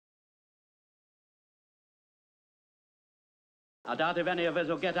I doubt if any of us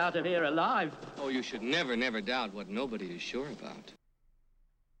will get out of here alive. Oh, you should never, never doubt what nobody is sure about.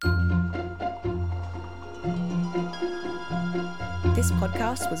 This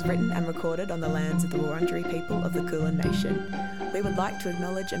podcast was written and recorded on the lands of the Wurundjeri people of the Kulin Nation. We would like to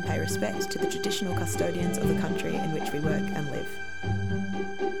acknowledge and pay respect to the traditional custodians of the country in which we work and live.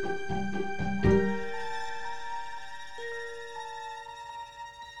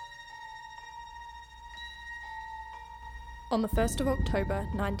 On the 1st of October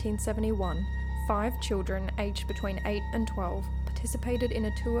 1971, 5 children aged between 8 and 12 participated in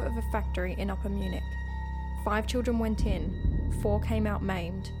a tour of a factory in Upper Munich. 5 children went in, 4 came out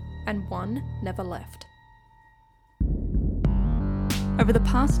maimed, and 1 never left. Over the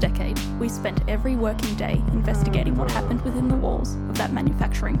past decade, we spent every working day investigating what happened within the walls of that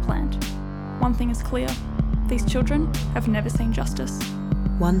manufacturing plant. One thing is clear, these children have never seen justice.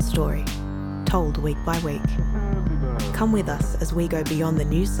 One story, told week by week. Come with us as we go beyond the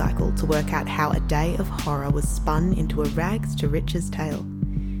news cycle to work out how a day of horror was spun into a rags to riches tale.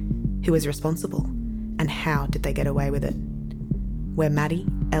 Who is responsible, and how did they get away with it? We're Maddie,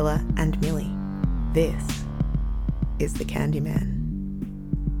 Ella and Millie. This is The Candyman.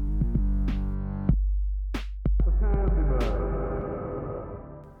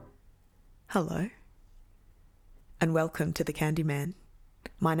 Hello, and welcome to The Candyman.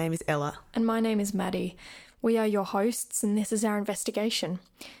 My name is Ella. And my name is Maddie. We are your hosts, and this is our investigation.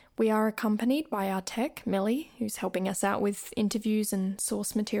 We are accompanied by our tech, Millie, who's helping us out with interviews and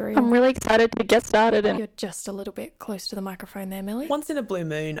source material. I'm really excited to get started. You're just a little bit close to the microphone there, Millie. Once in a blue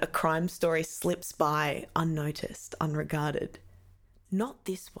moon, a crime story slips by unnoticed, unregarded. Not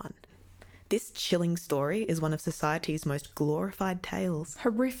this one. This chilling story is one of society's most glorified tales.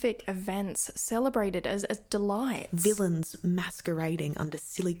 Horrific events celebrated as delights. Villains masquerading under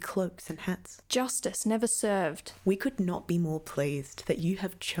silly cloaks and hats. Justice never served. We could not be more pleased that you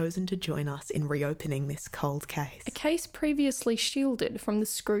have chosen to join us in reopening this cold case. A case previously shielded from the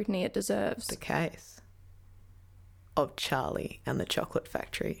scrutiny it deserves. The case of Charlie and the Chocolate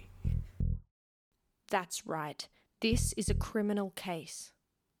Factory. That's right. This is a criminal case.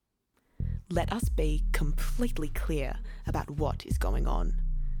 Let us be completely clear about what is going on.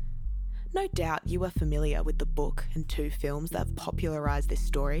 No doubt you are familiar with the book and 2 films that have popularised this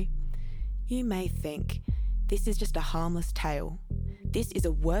story. You may think, this is just a harmless tale. This is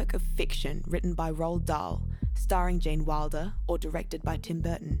a work of fiction written by Roald Dahl, starring Gene Wilder, or directed by Tim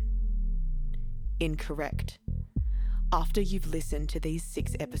Burton. Incorrect. After you've listened to these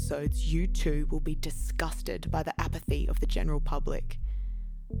 6 episodes, you too will be disgusted by the apathy of the general public.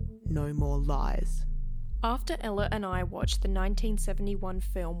 No more lies. After Ella and I watched the 1971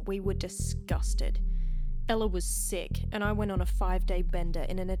 film, we were disgusted. Ella was sick, and I went on a 5-day bender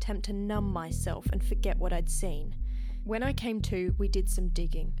in an attempt to numb myself and forget what I'd seen. When I came to, we did some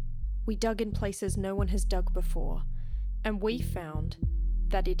digging. We dug in places no one has dug before, and we found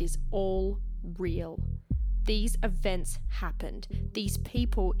that it is all real. These events happened. These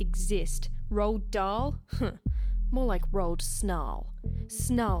people exist. Roald Dahl? More like Roald Snarl.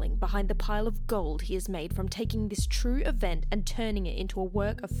 Snarling behind the pile of gold he has made from taking this true event and turning it into a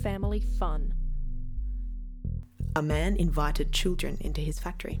work of family fun. A man invited children into his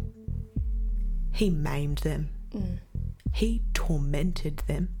factory. He maimed them. He tormented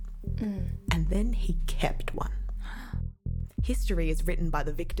them. And then he kept one. History is written by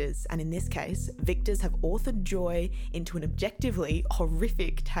the victors, and in this case, victors have authored joy into an objectively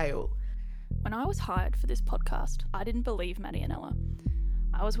horrific tale. When I was hired for this podcast, I didn't believe Maddie and Ella.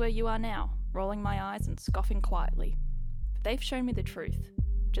 I was where you are now, rolling my eyes and scoffing quietly. But they've shown me the truth,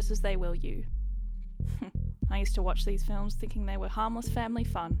 just as they will you. I used to watch these films thinking they were harmless family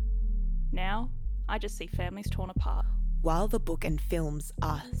fun. Now, I just see families torn apart. While the book and films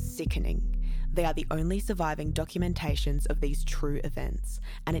are sickening, they are the only surviving documentations of these true events,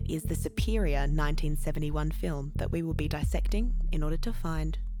 and it is the superior 1971 film that we will be dissecting in order to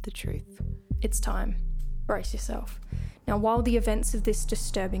find the truth. It's time. Brace yourself. Now, while the events of this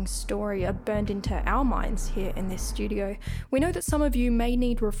disturbing story are burned into our minds here in this studio, we know that some of you may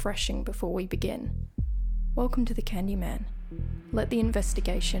need refreshing before we begin. Welcome to The Candyman. Let the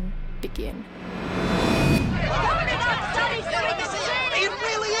investigation begin. It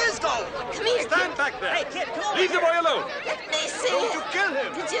really is gold! Come here. Stand back there! Hey, kid, come on. Leave the boy alone! Let me see Don't it. you kill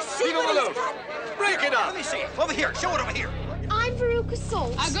him! Did you see Leave what him alone! he's got? Break it up! Let me see it. Over here. Show it over here. I'm Veruca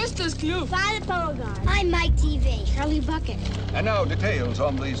Salt. Augustus Clue. Violet Beauregard. I'm Mike TV. Charlie Bucket. And now details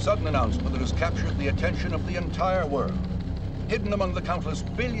on the sudden announcement that has captured the attention of the entire world. Hidden among the countless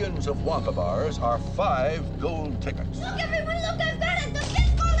billions of Wonka bars are 5 gold tickets. Look, everyone, look, I've got it! The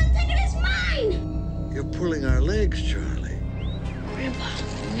big golden ticket is mine! You're pulling our legs, Charlie.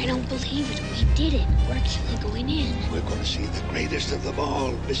 believe it. We did it. We're actually going in. We're going to see the greatest of them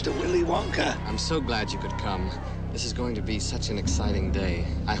all, Mr. Willy Wonka. I'm so glad you could come. This is going to be such an exciting day.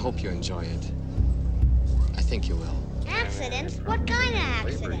 I hope you enjoy it. I think you will. Accidents? What kind of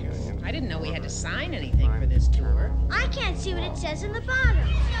accidents? I didn't know we had to sign anything for this tour. I can't see what it says in the bottom.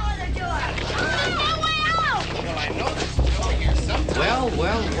 No other door. No way out! Well, I know this is over here sometime. Well.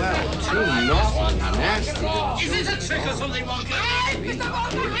 Too naughty, nasty little Is this a trick or something, Wonka? Hey, Mr.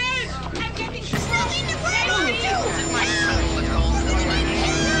 Wonka, hey! I'm getting thrown in the way!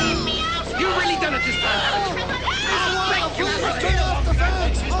 You've really done it this time, haven't you? I'll break you! Turn off the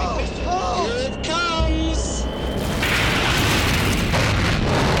fan! Here it comes!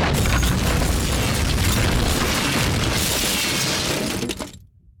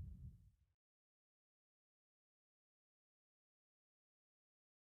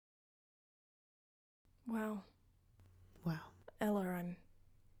 Wow. Wow, Ella,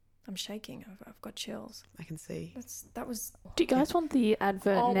 I'm shaking. I've got chills. I can see. That was. Do you guys want the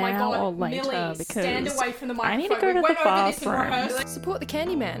advert Oh my now God, or later? Millie, Because stand away from the I need microphone. to go We to the went over this in bathroom. rehearsal. Support the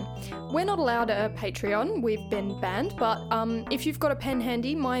Candyman. We're not allowed a Patreon. We've been banned. But if you've got a pen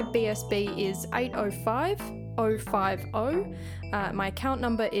handy, my BSB is 805-050. My account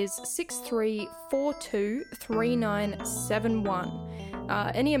number is 63423971.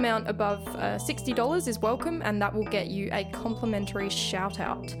 Any amount above $60 is welcome, and that will get you a complimentary shout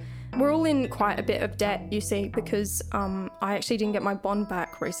out. We're all in quite a bit of debt, you see, because I actually didn't get my bond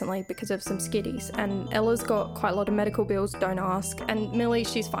back recently because of some skiddies, and Ella's got quite a lot of medical bills, don't ask, and Millie,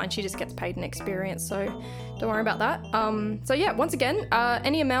 she's fine, she just gets paid in experience, so don't worry about that. So yeah, once again,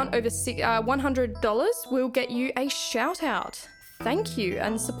 any amount over $100 will get you a shout out. Thank you,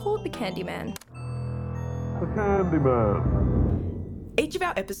 and support the Candyman. The Candyman. Each of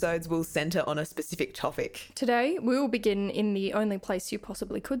our episodes will centre on a specific topic. Today, we will begin in the only place you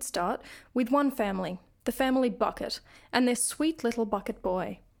possibly could start, with one family, the family Bucket, and their sweet little bucket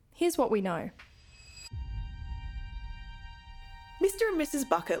boy. Here's what we know. Mr. and Mrs.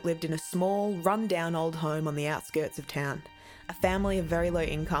 Bucket lived in a small, run-down old home on the outskirts of town. A family of very low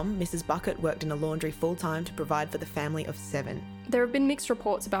income, Mrs. Bucket worked in a laundry full-time to provide for the family of 7. There have been mixed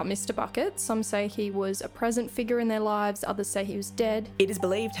reports about Mr. Bucket. Some say he was a present figure in their lives, others say he was dead. It is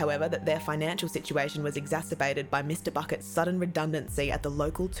believed, however, that their financial situation was exacerbated by Mr. Bucket's sudden redundancy at the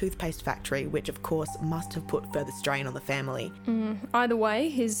local toothpaste factory, which of course must have put further strain on the family. Either way,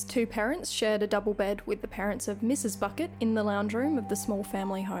 his two parents shared a double bed with the parents of Mrs. Bucket in the lounge room of the small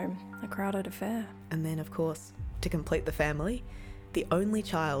family home. A crowded affair. And then, of course, to complete the family, the only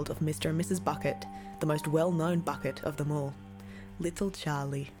child of Mr. and Mrs. Bucket, the most well-known Bucket of them all, little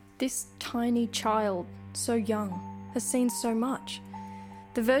Charlie. This tiny child, so young, has seen so much.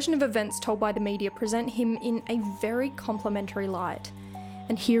 The version of events told by the media present him in a very complimentary light.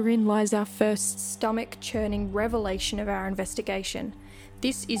 And herein lies our first stomach-churning revelation of our investigation.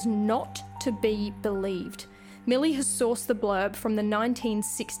 This is not to be believed. Millie has sourced the blurb from the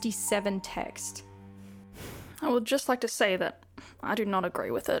 1967 text. I would just like to say that I do not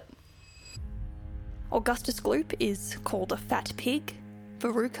agree with it. Augustus Gloop is called a fat pig,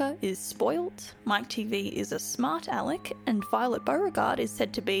 Veruca is spoilt, Mike TV is a smart aleck, and Violet Beauregard is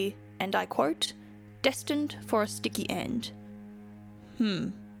said to be, and I quote, destined for a sticky end.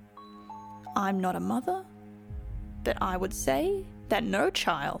 I'm not a mother, but I would say that no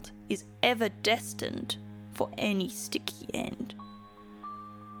child is ever destined for any sticky end.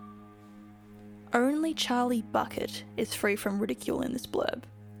 Only Charlie Bucket is free from ridicule in this blurb,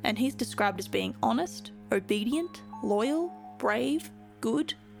 and he's described as being honest, obedient, loyal, brave,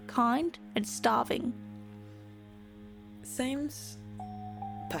 good, kind, and starving. Seems,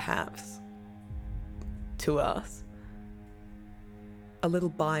 perhaps, to us, a little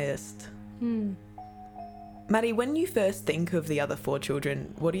biased. Maddie, when you first think of the other 4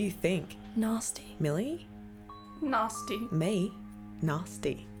 children, what do you think? Nasty. Millie? Nasty. Me?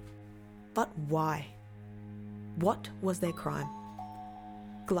 Nasty. But why? What was their crime?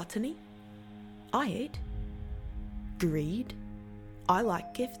 Gluttony? I eat. Greed? I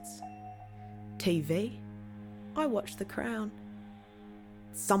like gifts. TV? I watch The Crown.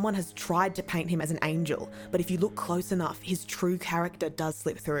 Someone has tried to paint him as an angel, but if you look close enough, his true character does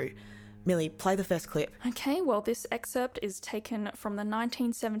slip through. Millie, play the first clip. Okay, well, this excerpt is taken from the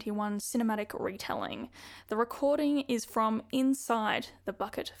 1971 cinematic retelling. The recording is from inside the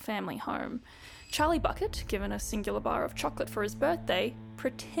Bucket family home. Charlie Bucket, given a singular bar of chocolate for his birthday,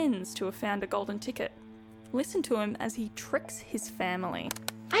 pretends to have found a golden ticket. Listen to him as he tricks his family.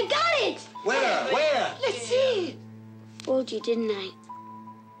 I got it! Where? Let's see! Fooled you, didn't I?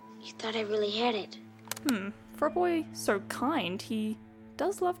 You thought I really had it. For a boy so kind, he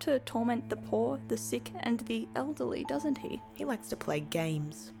does love to torment the poor, the sick, and the elderly, doesn't he? He likes to play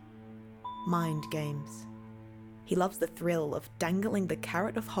games. Mind games. He loves the thrill of dangling the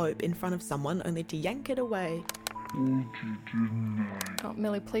carrot of hope in front of someone only to yank it away. Oh,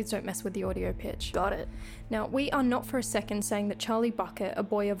 Millie, please don't mess with the audio pitch. Got it. Now, we are not for a second saying that Charlie Bucket, a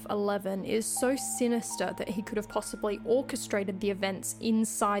boy of 11, is so sinister that he could have possibly orchestrated the events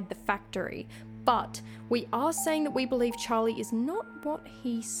inside the factory, but we are saying that we believe Charlie is not what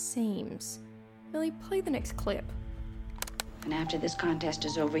he seems. Millie, play the next clip. And after this contest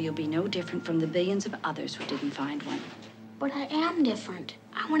is over, you'll be no different from the billions of others who didn't find one. But I am different.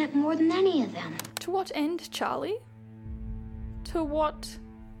 I want it more than any of them. To what end, Charlie? To what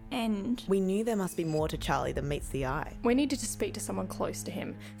end? We knew there must be more to Charlie than meets the eye. We needed to speak to someone close to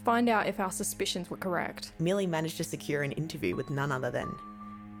him, find out if our suspicions were correct. Millie managed to secure an interview with none other than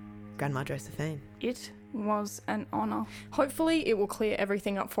Grandma Josephine. It was an honour. Hopefully it will clear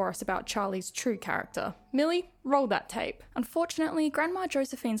everything up for us about Charlie's true character. Millie, roll that tape. Unfortunately, Grandma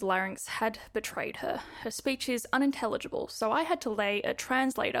Josephine's larynx had betrayed her. Her speech is unintelligible, so I had to lay a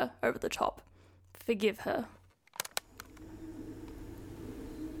translator over the top. Forgive her.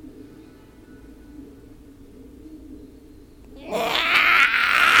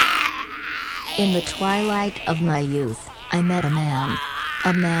 In the twilight of my youth, I met a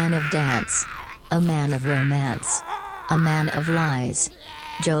man of dance, a man of romance, a man of lies.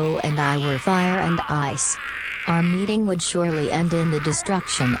 Joe and I were fire and ice. Our meeting would surely end in the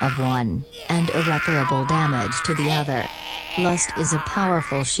destruction of one, and irreparable damage to the other. Lust is a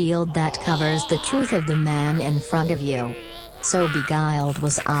powerful shield that covers the truth of the man in front of you. So beguiled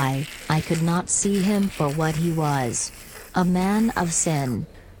was I could not see him for what he was. A man of sin.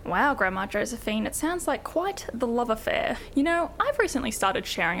 Wow, Grandma Josephine, it sounds like quite the love affair. You know, I've recently started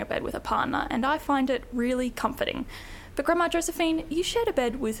sharing a bed with a partner, and I find it really comforting. But Grandma Josephine, you shared a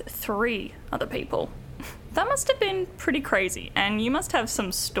bed with 3 other people. That must have been pretty crazy, and you must have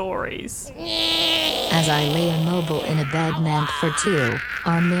some stories. As I lay immobile in a bed meant for 2,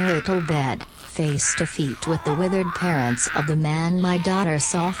 our marital bed, face to feet with the withered parents of the man my daughter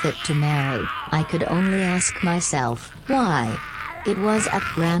saw fit to marry, I could only ask myself, why? It was at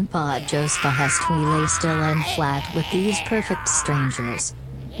Grandpa Joe's behest we lay still and flat with these perfect strangers.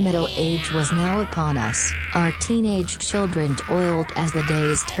 Middle age was now upon us, our teenage children toiled as the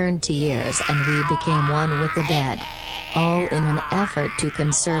days turned to years and we became one with the dead. All in an effort to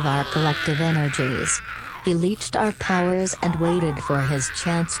conserve our collective energies. He leached our powers and waited for his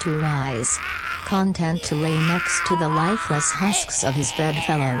chance to rise. Content to lay next to the lifeless husks of his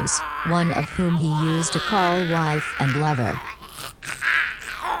bedfellows, one of whom he used to call wife and lover.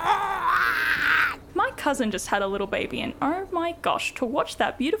 My cousin just had a little baby, and oh my gosh, to watch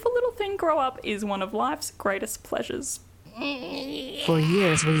that beautiful little thing grow up is one of life's greatest pleasures. For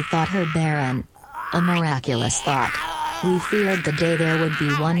years we thought her barren. A miraculous thought. We feared the day there would be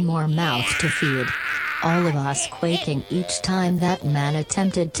one more mouth to feed. All of us quaking each time that man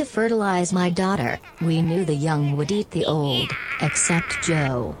attempted to fertilize my daughter. We knew the young would eat the old, except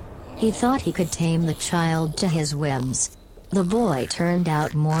Joe. He thought he could tame the child to his whims. The boy turned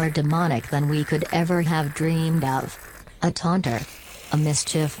out more demonic than we could ever have dreamed of. A taunter. A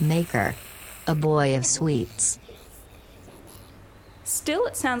mischief maker. A boy of sweets. Still,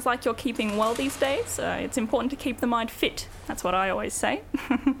 it sounds like you're keeping well these days. It's important to keep the mind fit. That's what I always say.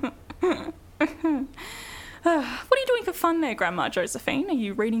 What are you doing for fun there, Grandma Josephine? Are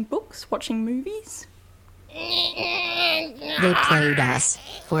you reading books, watching movies? They played us,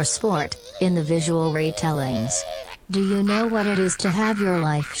 for sport, in the visual retellings. Do you know what it is to have your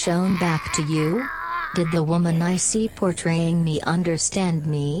life shown back to you? Did the woman I see portraying me understand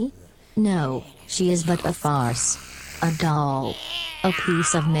me? No, she is but a farce. A doll. A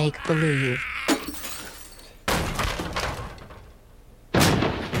piece of make-believe.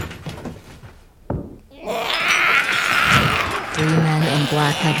 3 men in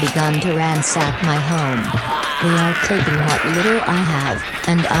black have begun to ransack my home. They are taking what little I have,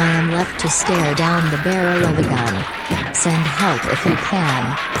 and I am left to stare down the barrel of a gun. Send help if you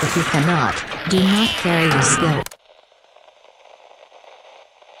can. If you cannot, do not carry the scope.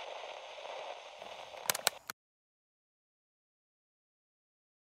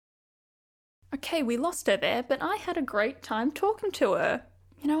 Okay, we lost her there, but I had a great time talking to her.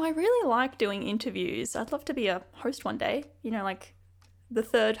 You know, I really like doing interviews. I'd love to be a host one day. You know, like the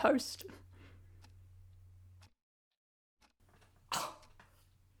 3rd host.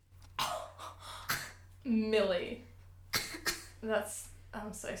 Millie.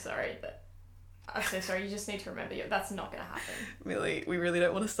 I'm so sorry. I'm so sorry, you just need to remember that's not going to happen. Millie, we really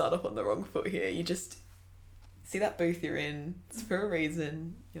don't want to start off on the wrong foot here. You just See that booth you're in? It's for a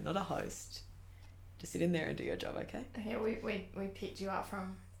reason. You're not a host. Just sit in there and do your job, okay? Yeah, we picked you up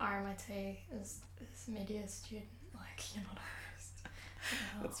from RMIT as media student. Like, you're not a host.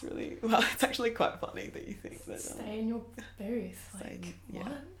 That's really... Well, it's actually quite funny that you think that... Stay in your booth. Like, yeah.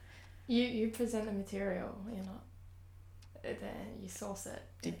 What? You present the material. You're not... You source it.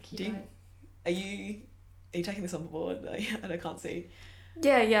 Are you taking this on board? And I can't see.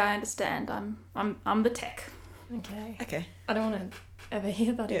 Yeah, I understand. I'm the tech. Okay. I don't want to ever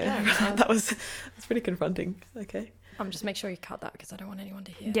hear that again. That's pretty confronting. Okay. Just make sure you cut that because I don't want anyone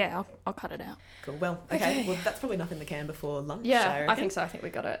to hear. Yeah, I'll cut it out. Cool. Well, okay. Well, that's probably enough in the can before lunch. Yeah, I think so. I think we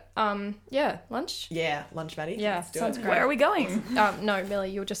got it. Yeah, lunch? Yeah, lunch, Maddie. Yeah, sounds great. Where are we going? No,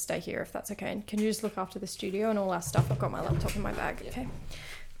 Millie, you'll just stay here if that's okay. Can you just look after the studio and all our stuff? I've got my laptop in my bag. Okay.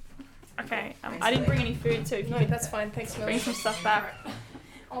 Okay. I didn't bring any food, so if you could that's fine. Thanks, Millie. bring some stuff back.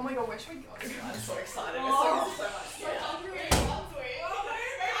 Oh my god, where should we go? I'm so excited. Oh. So much.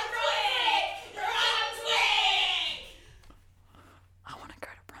 I want to go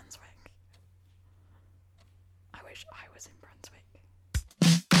to Brunswick. I wish I was in Brunswick.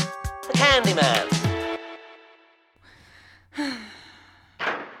 The Candyman.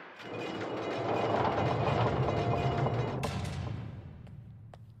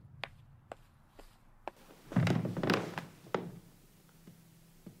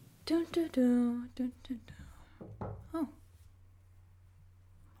 Oh.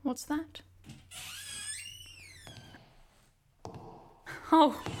 What's that?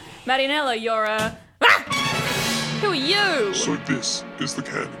 Oh, Madi and Ella, you're Who are you? So this is the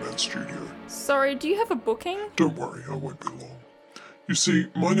Candyman studio. Sorry, do you have a booking? Don't worry, I won't be long. You see,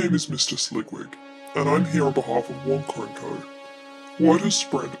 my name is Mr. Sligwig, and I'm here on behalf of Wonka & Co. Word has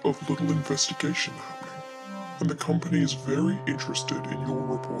spread of little investigation happening, and the company is very interested in your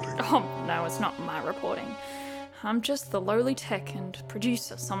reporting. Oh, no, it's not my reporting. I'm just the lowly tech and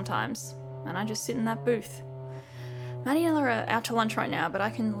producer sometimes, and I just sit in that booth. Madi and Ella are out to lunch right now, but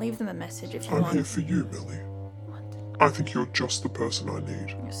I can leave them a message if you want. I'm here for you, Millie. What? I think you're just the person I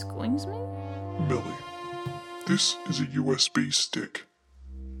need. Excuse me? Millie, this is a USB stick.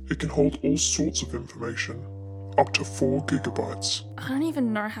 It can hold all sorts of information, up to 4 gigabytes. I don't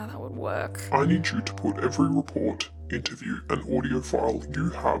even know how that would work. I need you to put every report, interview, and audio file you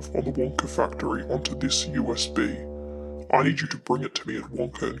have on the Wonka factory onto this USB. I need you to bring it to me at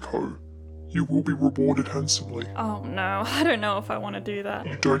Wonka & Co. You will be rewarded handsomely. Oh no, I don't know if I want to do that.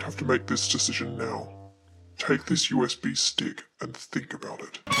 You don't have to make this decision now. Take this USB stick and think about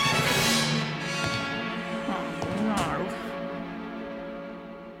it. Oh no.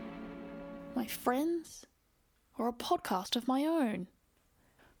 My friends? Or a podcast of my own?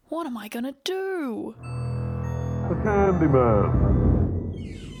 What am I gonna do? The Candyman.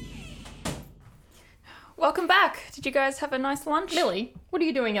 Welcome back. Did you guys have a nice lunch? Millie, what are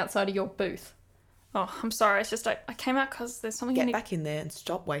you doing outside of your booth? Oh, I'm sorry. It's just I came out because there's something... Get back in there and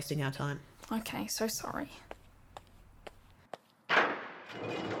stop wasting our time. Okay, so sorry.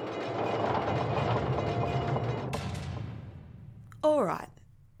 All right.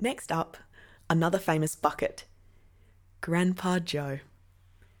 Next up, another famous bucket. Grandpa Joe.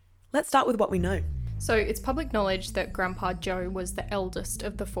 Let's start with what we know. So it's public knowledge that Grandpa Joe was the eldest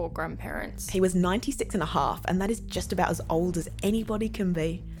of the 4 grandparents. He was 96 and a half, and that is just about as old as anybody can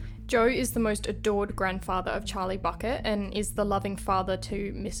be. Joe is the most adored grandfather of Charlie Bucket and is the loving father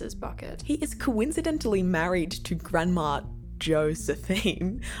to Mrs. Bucket. He is coincidentally married to Grandma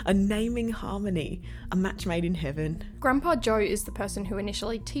Josephine, a naming harmony, a match made in heaven. Grandpa Joe is the person who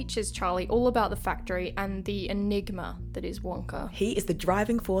initially teaches Charlie all about the factory and the enigma that is Wonka. He is the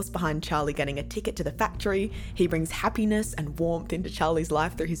driving force behind Charlie getting a ticket to the factory. He brings happiness and warmth into Charlie's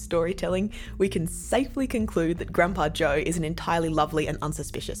life through his storytelling. We can safely conclude that Grandpa Joe is an entirely lovely and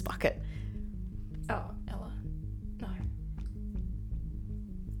unsuspicious bucket. Oh, Ella. No.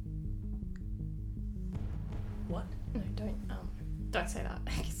 What? No, don't say that.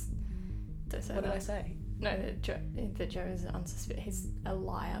 Don't say What that. did I say? No, that Joe is unsuspicious. He's a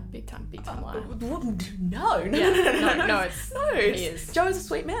liar, big time liar. No, he is. Joe's a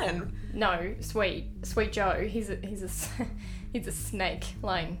sweet man. No, sweet Joe. He's a snake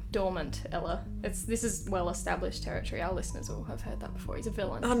lying dormant, Ella. This is well established territory. Our listeners will have heard that before. He's a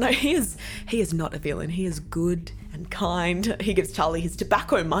villain. Oh no, he is not a villain. He is good and kind. He gives Charlie his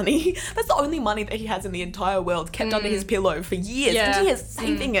tobacco money. That's the only money that he has in the entire world, kept under his pillow for years. Yeah. And he is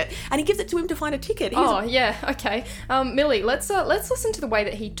saving it, and he gives it to him to find a ticket. Yeah, okay. Millie, let's listen to the way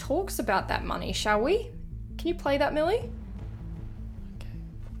that he talks about that money, shall we? Can you play that, Millie?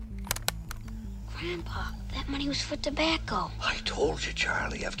 Grandpa, that money was for tobacco. I told you,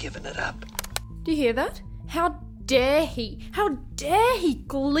 Charlie, I've given it up. Do you hear that? How dare he? How dare he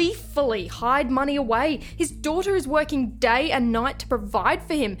gleefully hide money away? His daughter is working day and night to provide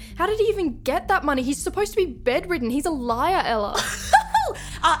for him. How did he even get that money? He's supposed to be bedridden. He's a liar, Ella.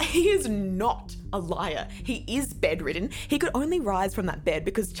 He is not a liar. He is bedridden. He could only rise from that bed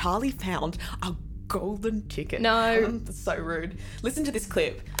because Charlie found a golden ticket. No. That's so rude. Listen to this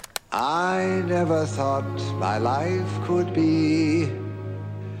clip. I never thought my life could be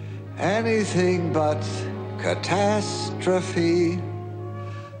anything but catastrophe.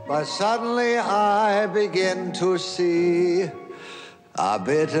 But suddenly I begin to see a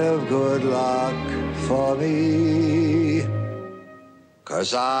bit of good luck for me.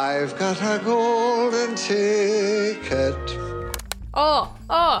 'Cause I've got a golden ticket.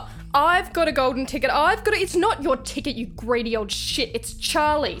 I've got a golden ticket. It's not your ticket, you greedy old shit. It's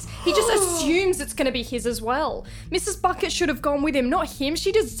Charlie's. He just assumes it's going to be his as well. Mrs. Bucket should have gone with him, not him.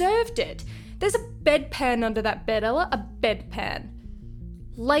 She deserved it. There's a bedpan under that bed, Ella. A bedpan.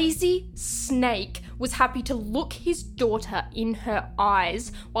 Lazy Snake was happy to look his daughter in her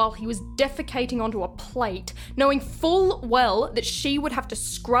eyes while he was defecating onto a plate, knowing full well that she would have to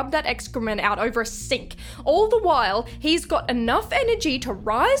scrub that excrement out over a sink. All the while, he's got enough energy to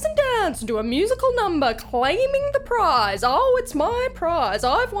rise and dance and do a musical number claiming the prize. Oh, it's my prize.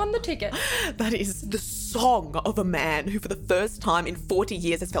 I've won the ticket. That is the song of a man who for the first time in 40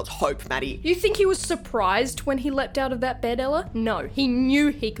 years has felt hope, Maddie. You think he was surprised when he leapt out of that bed, Ella? No, he knew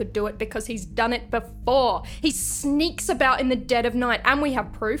he could do it because he's done it before. He sneaks about in the dead of night, and we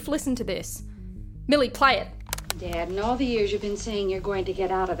have proof. Listen to this. Millie, play it. Dad, in all the years you've been saying you're going to get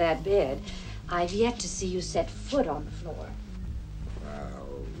out of that bed, I've yet to see you set foot on the floor.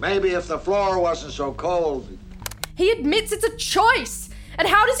 Well, maybe if the floor wasn't so cold. He admits it's a choice. And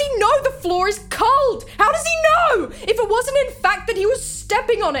how does he know the floor is cold? How does he know? If it wasn't in fact that he was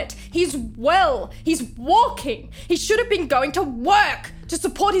stepping on it. He's walking. He should have been going to work to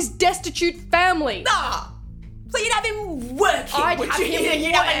support his destitute family. So you'd have him working,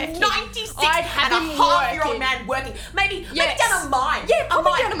 You'd have a 96-and-a-half-year-old man working. Maybe down a mine. Yeah,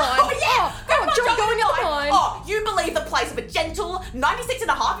 probably down a mine. Oh, yeah. Going down a mine. Oh, you believe the place of a gentle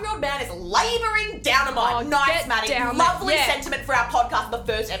 96-and-a-half-year-old man is labouring down a mine. Nice, Maddie. Lovely sentiment for our podcast in the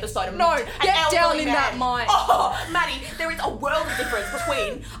first episode. Get down in that mine. Oh, Maddie, there is a world of difference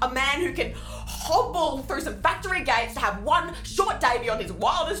between a man who can hobble through some factory gates to have one short day beyond his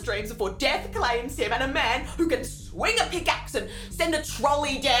wildest dreams before death claims him, and a man who can swing a pickaxe and send a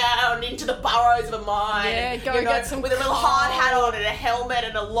trolley down into the burrows of a mine. Yeah, get some with a little hard hat on and a helmet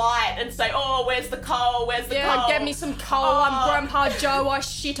and a light and say, oh, where's the coal? Where's the coal? Get me some coal. I'm Grandpa Joe. I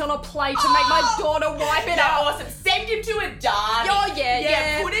shit on a plate to make my daughter wipe it out. Awesome. Send him to Adani. Oh,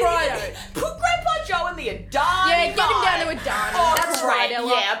 yeah. Put Grandpa Joe in the Adani. Yeah, get him down to Adani. Oh, that's great. right,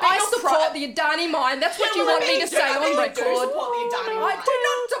 Ella. Yeah, I support the Adani mine. That's what you want me to say on record. I do support the Adani mine. I do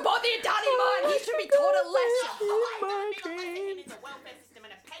not support the Adani mine. He should be taught a lesson.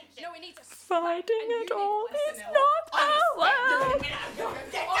 No, he needs a fighting it all is not allowed.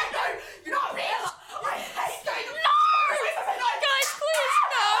 You're not real. I hate you. No! Guys, please,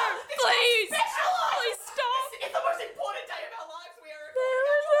 no! Please! Please stop! It's the most important day of our lives. We are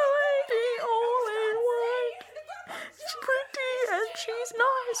There's a lady all in white. She's pretty and she's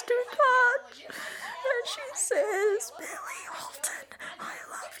nice to touch. And she says, Billy Holton, I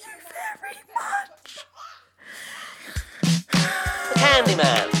love you very much.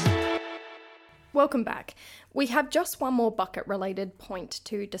 Candyman. Welcome back. We have just one more bucket-related point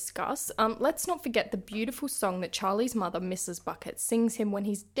to discuss. Let's not forget the beautiful song that Charlie's mother, Mrs. Bucket, sings him when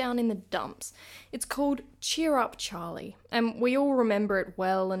he's down in the dumps. It's called Cheer Up, Charlie, and we all remember it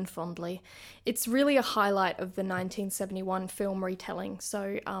well and fondly. It's really a highlight of the 1971 film retelling,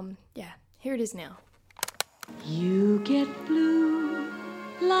 so, here it is now. You get blue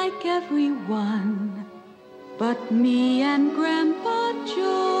like everyone, but me and Grandpa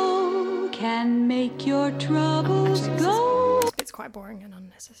Joe can make your troubles go. It's quite boring and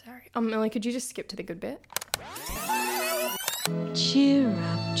unnecessary. Millie, could you just skip to the good bit? Cheer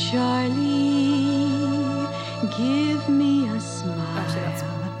up, Charlie. Give me a smile.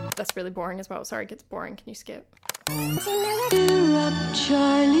 Actually, that's really boring as well. Sorry, it gets boring. Can you skip? Cheer up,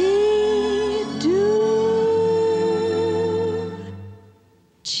 Charlie.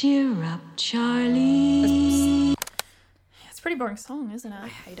 Cheer up, Charlie. It's a pretty boring song, isn't it? I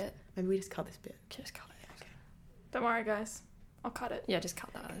hate it. Maybe we just cut this bit. Just cut it. Okay. Don't worry, guys. I'll cut it. Yeah, just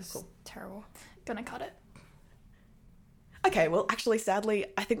cut that. It's cool. Terrible. Gonna cut it. Okay, well, actually, sadly,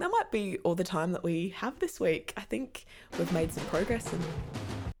 I think that might be all the time that we have this week. I think we've made some progress and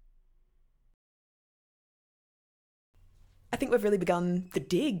I think we've really begun the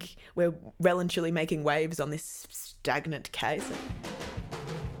dig. We're well and truly making waves on this stagnant case.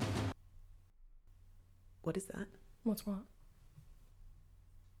 What is that? What's what?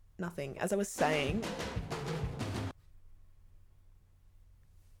 Nothing. As I was saying...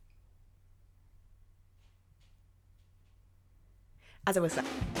 As I was saying...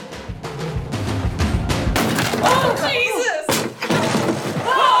 Oh, Jesus!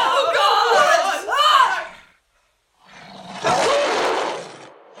 Oh, God!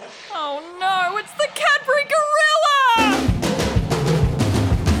 Oh, no, it's the Cadbury Gorilla!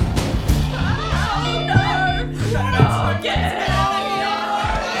 Oh, no! No, get it out of here!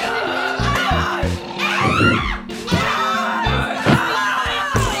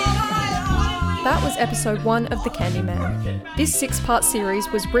 That was episode 1 of The Candyman. This 6-part series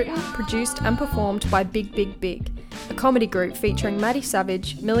was written, produced and performed by Big Big Big, a comedy group featuring Maddie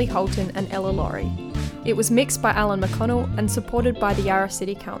Savage, Millie Holton and Ella Laurie. It was mixed by Alan McConnell and supported by the Yarra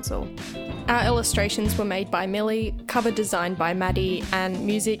City Council. Our illustrations were made by Millie, cover design by Maddie, and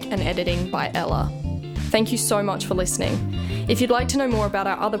music and editing by Ella. Thank you so much for listening. If you'd like to know more about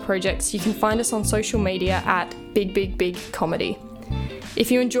our other projects, you can find us on social media at Big Big Big Comedy. If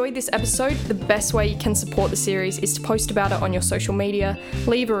you enjoyed this episode, the best way you can support the series is to post about it on your social media,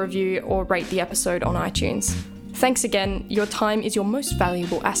 leave a review, or rate the episode on iTunes. Thanks again, your time is your most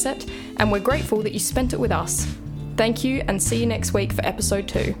valuable asset, and we're grateful that you spent it with us. Thank you, and see you next week for episode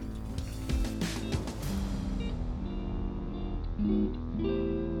 2.